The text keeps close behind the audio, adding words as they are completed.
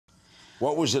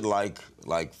What was it like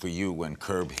for you when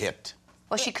Curb hit?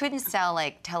 Well, she couldn't sell,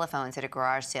 like, telephones at a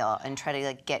garage sale and try to,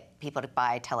 like, get people to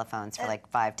buy telephones for,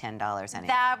 like, $5, $10 anyway.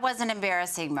 That was an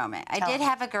embarrassing moment. I did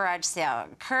have a garage sale.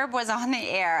 Curb was on the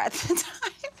air at the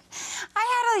time.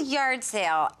 I had a yard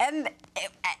sale, and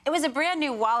it was a brand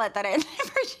new wallet that I had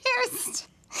never used.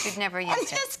 You'd never used and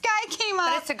it. This guy came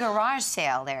up. But it's a garage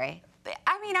sale, Larry.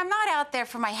 I mean, I'm not out there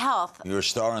for my health. You're a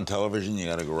star on television, you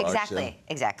got a garage sale?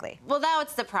 Exactly. Well,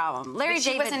 that's the problem. Larry But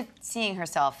she David wasn't seeing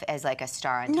herself as, like, a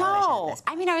star on television at this point.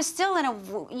 I mean, I was still in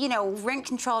a,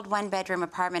 rent-controlled one-bedroom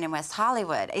apartment in West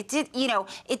Hollywood. It did,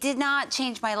 it did not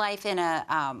change my life in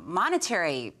a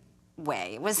monetary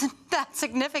way. It wasn't that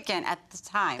significant at the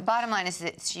time. The bottom line is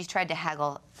that she tried to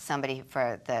haggle somebody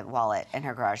for the wallet in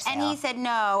her garage sale. And he said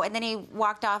no, and then he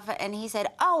walked off, and he said,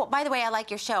 oh, by the way, I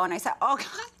like your show. And I said, oh,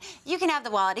 God, you can have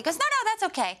the wallet. He goes, no, that's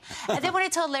okay. And then when I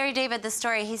told Larry David the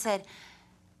story, he said,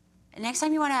 next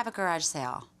time you want to have a garage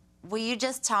sale, will you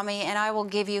just tell me, and I will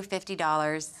give you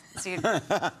 $50 so you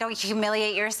don't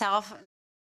humiliate yourself?